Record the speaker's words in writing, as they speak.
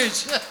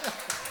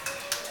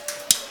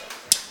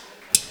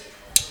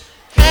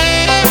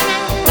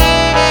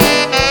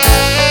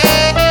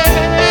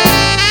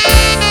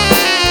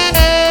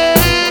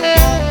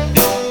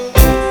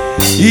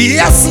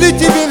Если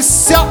тебе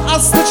все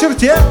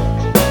осточертело,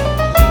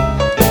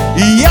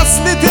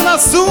 если ты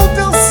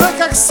насупился,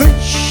 как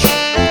сыч,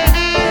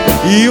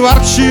 и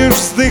ворчишь,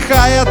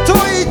 вздыхая то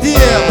и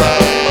дело,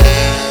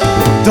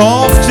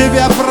 то в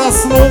тебе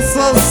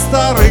проснулся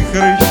старый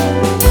хрыч.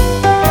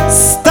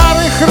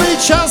 Старый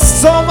хрыч —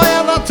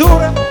 особая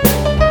натура,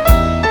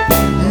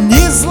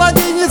 ни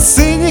злодей, ни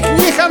циник,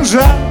 ни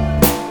ханжа.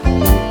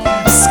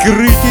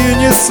 Скрыть ее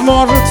не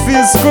сможет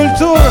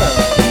физкультура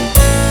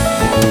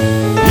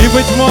и,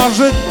 быть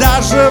может,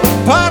 даже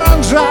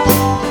паранжа.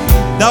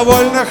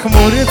 Довольно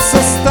хмурится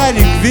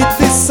старик, ведь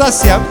ты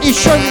совсем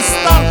еще не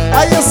стар.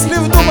 А если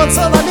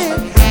вдуматься на миг,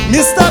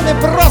 местами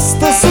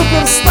просто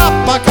суперстар.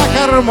 Пока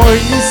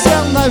кормой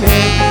несем на век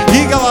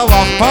и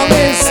голова в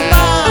полной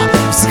сна.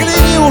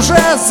 Взгляни, уже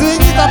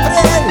звенит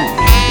апрель,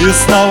 и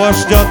снова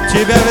ждет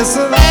тебя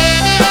весна.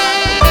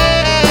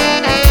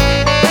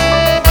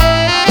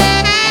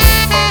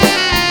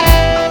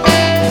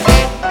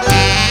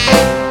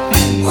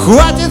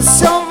 Хватит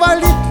все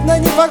валить на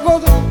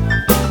непогоду,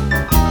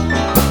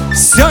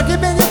 все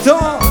тебе не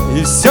то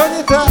и все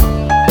не так.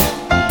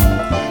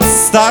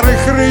 Старый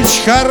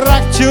хрыч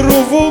характеру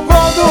в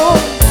угоду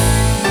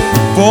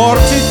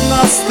портить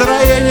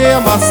настроение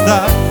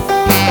моста.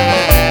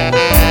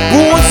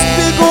 Пусть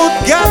бегут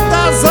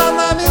года за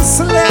нами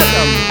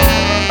следом,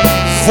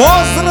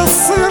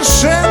 возраст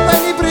совершенно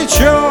ни при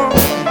чем.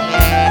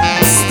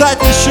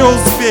 Стать еще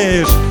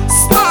успеешь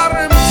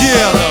старым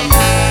дедом,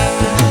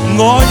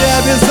 но не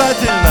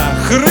обязательно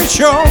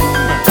хрычом.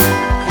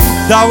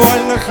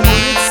 Довольно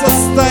хмурится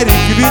старик,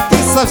 ведь ты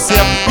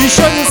совсем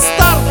еще не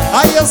стар.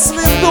 А если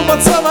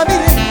вдуматься на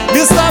мире,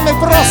 местами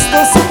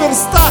просто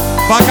суперстар.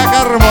 Пока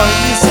кормой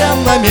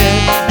несем на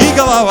мель и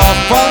голова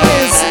в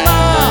полной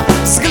сна.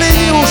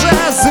 Взгляни, уже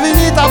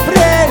звенит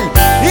апрель,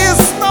 и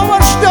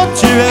снова ждет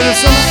тебя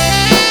весна.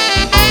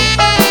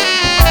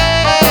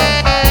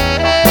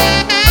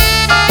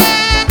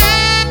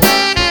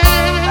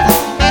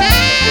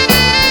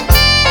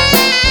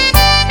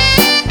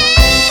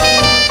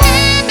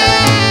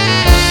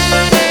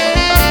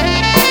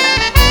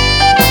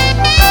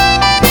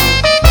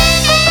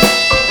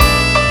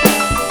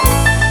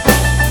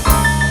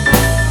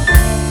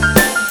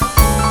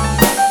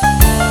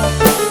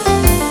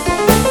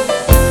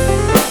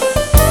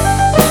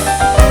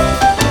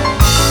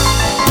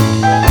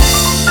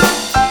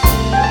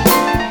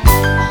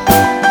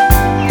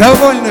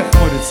 Довольно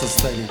хмурится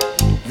старик,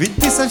 ведь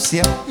ты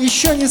совсем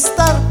еще не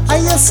стар. А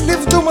если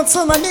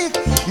вдуматься на миг,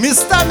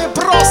 местами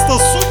просто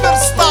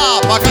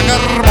суперстар. Пока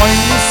кормой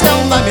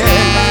несем на мель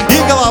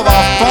и голова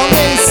в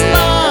полной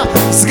сна.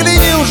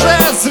 Взгляни, уже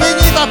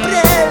звенит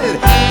апрель,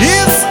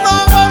 и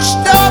снова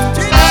ждет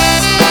тебя.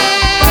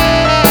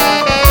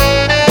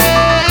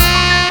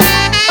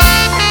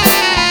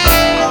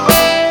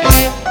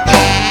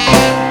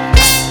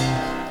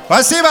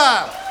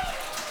 Спасибо!